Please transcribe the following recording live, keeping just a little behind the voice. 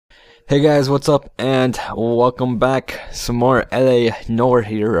Hey guys, what's up, and welcome back. Some more LA Noire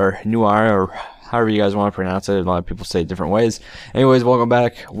here, or Noire, or however you guys want to pronounce it. A lot of people say it different ways. Anyways, welcome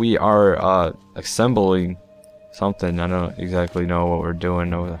back. We are assembling something. I don't exactly know what we're doing.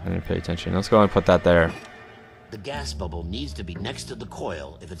 No, I didn't pay attention. Let's go ahead and put that there. The gas bubble needs to be next to the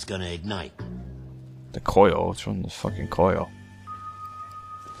coil if it's gonna ignite. The coil? What's wrong with this fucking coil?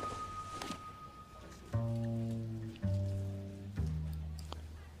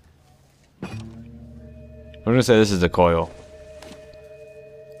 I'm gonna say this is the coil.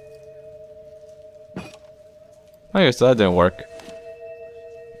 I guess that didn't work.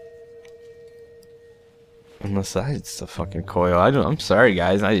 Unless that's the fucking coil. I'm sorry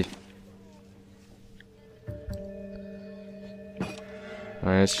guys. Alright.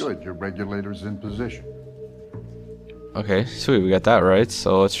 Good, your regulator's in position. Okay, sweet, we got that right.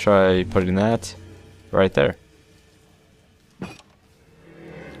 So let's try putting that right there.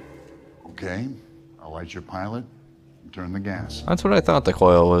 Okay, I'll light your pilot and turn the gas. That's what I thought the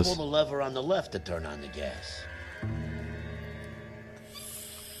coil was. Pull the lever on the left to turn on the gas.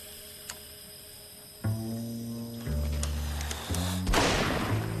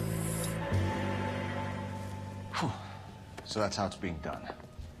 So that's how it's being done.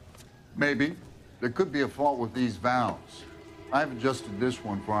 Maybe. There could be a fault with these valves. I've adjusted this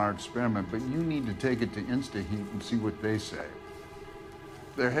one for our experiment, but you need to take it to InstaHeat and see what they say.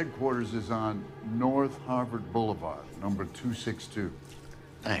 Their headquarters is on North Harvard Boulevard, number 262.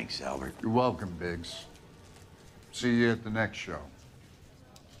 Thanks, Albert. You're welcome, Biggs. See you at the next show.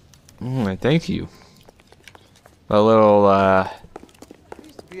 Thank you. A little, that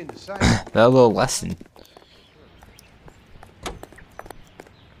little lesson.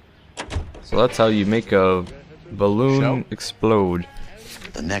 So that's how you make a balloon explode.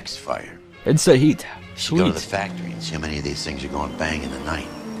 The next fire. InstaHeat. Should go to the Sweet. factory and see how many of these things are going bang in the night.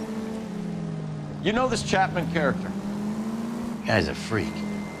 You know this Chapman character? Guy's a freak.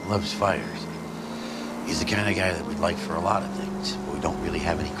 Loves fires. He's the kind of guy that we'd like for a lot of things, but we don't really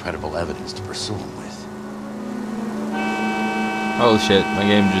have any credible evidence to pursue him with. Oh shit, my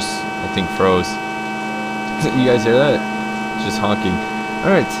game just, I think, froze. You guys hear that? It's just honking.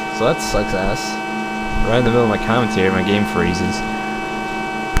 Alright, so that sucks ass. Right in the middle of my commentary, my game freezes.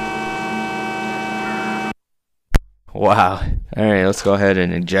 Wow. Alright, let's go ahead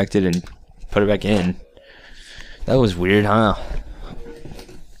and eject it and put it back in. That was weird, huh?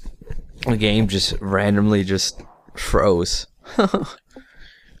 The game just randomly just froze. Alright,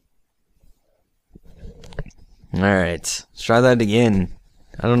 let's try that again.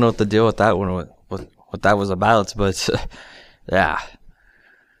 I don't know what the deal with that one, what that was about, but yeah.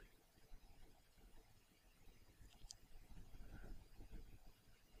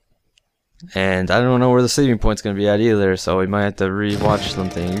 And I don't know where the saving point's gonna be at either, so we might have to re-watch some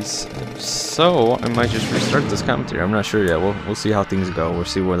things. So I might just restart this commentary. I'm not sure yet. We'll see how things go. We'll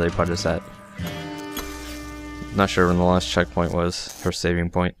see where they put us at. Not sure when the last checkpoint was for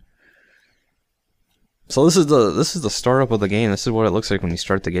saving point. So this is the startup of the game. This is what it looks like when you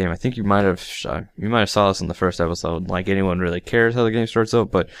start the game. I think you might have saw this in the first episode. Like anyone really cares how the game starts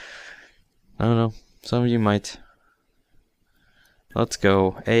out, but I don't know. Some of you might. Let's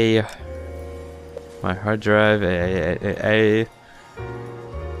go. My hard drive,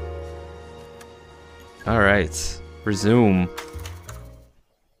 Alright, resume.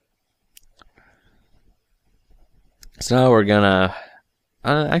 So now we're gonna...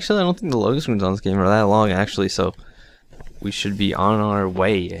 actually, I don't think the loading screens on this game are that long, actually, so we should be on our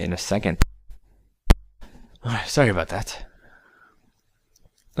way in a second. Sorry about that.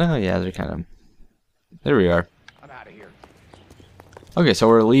 Oh yeah, they're kind of... There we are. Okay, so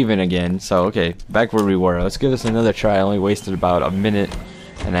we're leaving again. So, okay, back where we were. Let's give this another try. I only wasted about a minute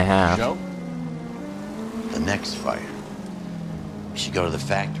and a half. Joe? The next fire. We should go to the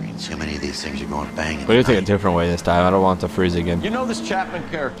factory and see how many of these things are going bang in We're the gonna take a night. different way this time. I don't want it to freeze again. You know this Chapman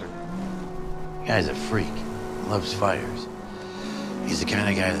character? Guy's a freak. Loves fires. He's the kind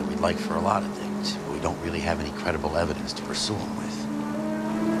of guy that we'd like for a lot of things, but we don't really have any credible evidence to pursue him with.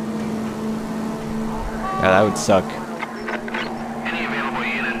 Yeah, that would suck. Any available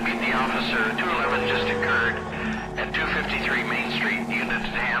unit, meet the officer. 211 just occurred at 253 Main Street. Units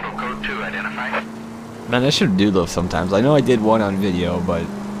to handle code 2 identified. Man, I should do those sometimes. I know I did one on video, but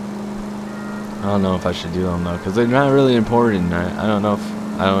I don't know if I should do them though, because they're not really important. I don't know if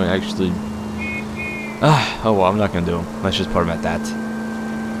I don't actually. Oh well, I'm not gonna do them. Let's just put them at that.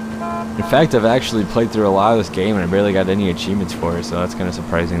 In fact, I've actually played through a lot of this game and I barely got any achievements for it, so that's kind of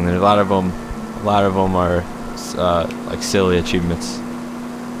surprising. There's a lot of them are like silly achievements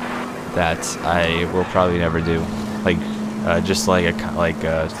that I will probably never do. Like just like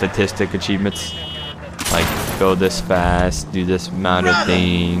statistic achievements, like go this fast, do this amount of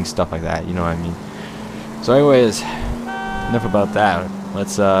things, stuff like that. You know what I mean? So, anyways, enough about that.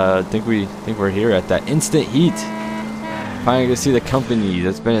 Let's think we're here at that instant heat. Finally, gonna see the company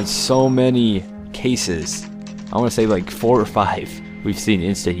that's been in so many cases. I want to say like 4 or 5. We've seen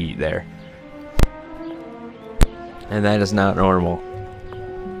instant heat there, and that is not normal.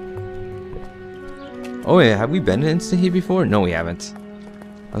 Oh yeah, have we been in instant heat before? No, we haven't.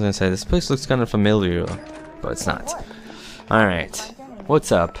 I was gonna say this place looks kind of familiar, but it's not. All right,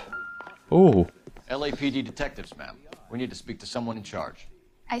 what's up? Oh. LAPD detectives, ma'am. We need to speak to someone in charge.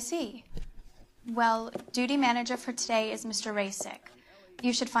 I see. Well, duty manager for today is Mr. Rasick.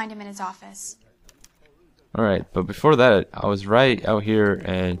 You should find him in his office. Alright, but before that, I was right out here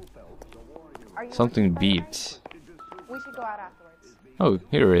and something beeped. We should go out afterwards. Oh,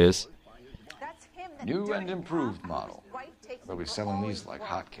 here it is. That's him. New and improved model. They'll be selling these like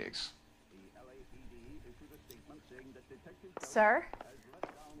hotcakes. Sir,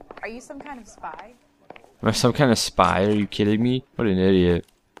 are you some kind of spy? Am I some kind of spy? Are you kidding me? What an idiot.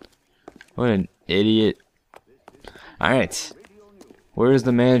 What an idiot. Alright. Where is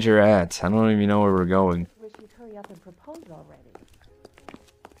the manager at? I don't even know where we're going. Wish you'd hurry up and propose already.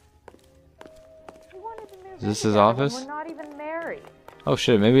 Is this his office? We're not even married. Oh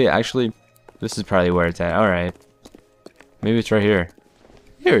shit, maybe actually this is probably where it's at. Alright. Maybe it's right here.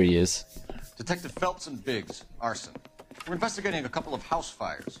 Here he is. Detective Phelps and Biggs, arson. We're investigating a couple of house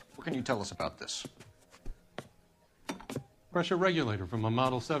fires. What can you tell us about this? Pressure regulator from a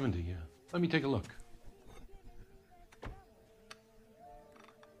Model 70, yeah. Let me take a look.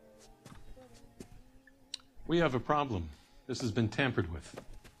 We have a problem. This has been tampered with.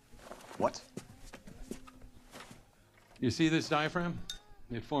 What? You see this diaphragm?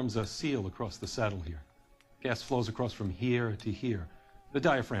 It forms a seal across the saddle here. Gas flows across from here to here. The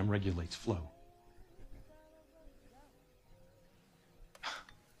diaphragm regulates flow.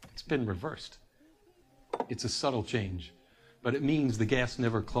 It's been reversed. It's a subtle change, but it means the gas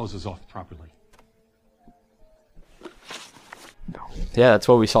never closes off properly. Yeah, that's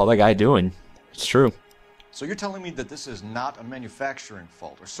what we saw that guy doing. It's true. So you're telling me that this is not a manufacturing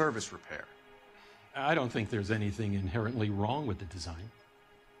fault or service repair? I don't think there's anything inherently wrong with the design.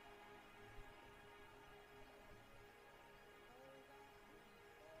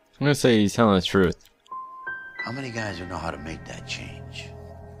 I'm gonna say he's telling the truth. How many guys would know how to make that change?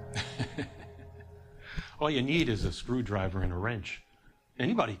 All you need is a screwdriver and a wrench.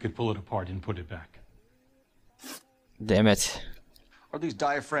 Anybody could pull it apart and put it back. Damn it. Are these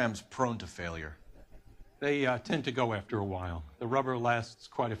diaphragms prone to failure? They tend to go after a while. The rubber lasts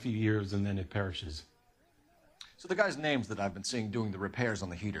quite a few years and then it perishes. So the guys' names that I've been seeing doing the repairs on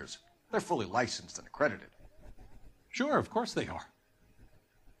the heaters, they're fully licensed and accredited. Sure, of course they are.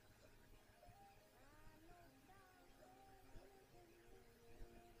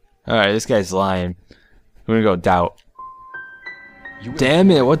 Alright, this guy's lying. I'm gonna go doubt. You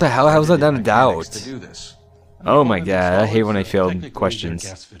Damn it, what the hell? How's that down to mechanics doubt? to do this. Oh my god, I hate when I fail Technically, they're questions.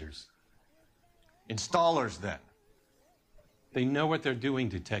 gas fitters. Installers, then. They know what they're doing,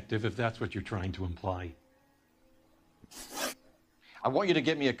 detective, if that's what you're trying to imply. I want you to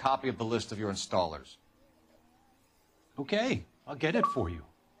get me a copy of the list of your installers. Okay, I'll get it for you.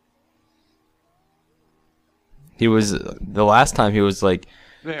 He was, the last time he was like,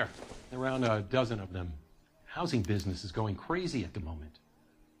 There, around a dozen of them. Housing business is going crazy at the moment.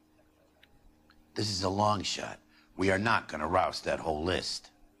 This is a long shot. We are not going to roust that whole list.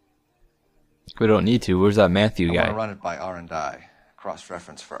 we don't need to. Where's that Matthew I want to guy? run it by R&I,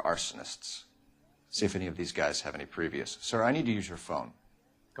 cross-reference for arsonists. See if any of these guys have any previous. Sir, I need to use your phone.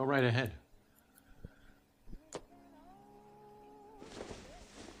 Go right ahead.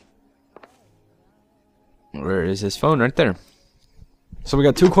 Where is his phone? Right there. So we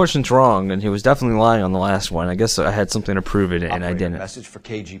got 2 questions wrong, and he was definitely lying on the last one. I guess I had something to prove it, and I Operator, didn't. Message for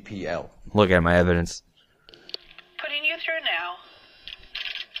KGPL. Look at my evidence. Putting you through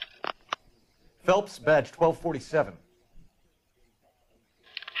now. Phelps, badge 1247.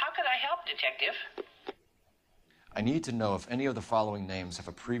 How could I help, Detective? I need to know if any of the following names have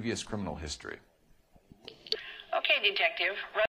a previous criminal history. Okay, Detective.